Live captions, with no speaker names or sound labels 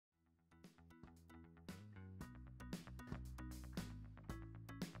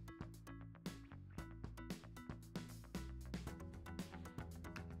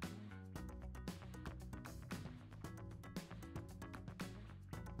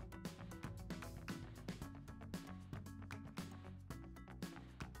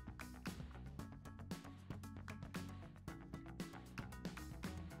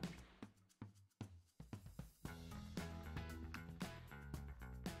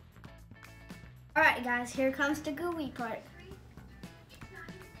Alright guys, here comes the gooey part.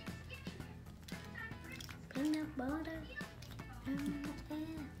 Peanut butter.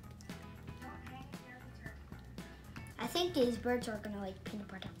 I think these birds are gonna like peanut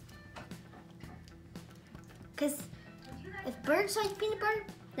butter. Because if birds like peanut butter,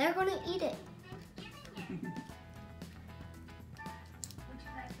 they're gonna eat it.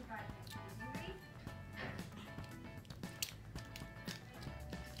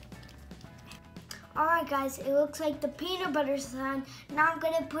 Alright guys, it looks like the peanut butter's done. Now I'm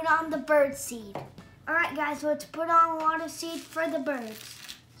gonna put on the bird seed. Alright guys, let's put on water seed for the birds.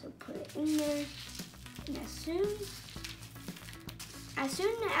 So put it in there. And as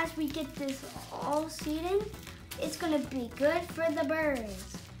soon as we get this all seeded, it's gonna be good for the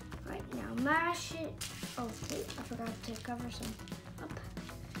birds. Alright, now mash it. Oh wait, I forgot to cover some up.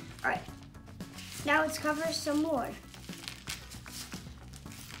 Alright, now let's cover some more.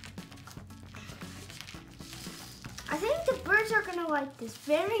 I think the birds are gonna like this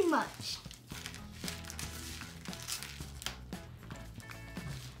very much.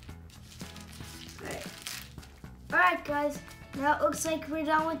 Alright guys, now it looks like we're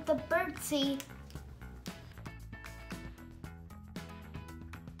done with the bird seed.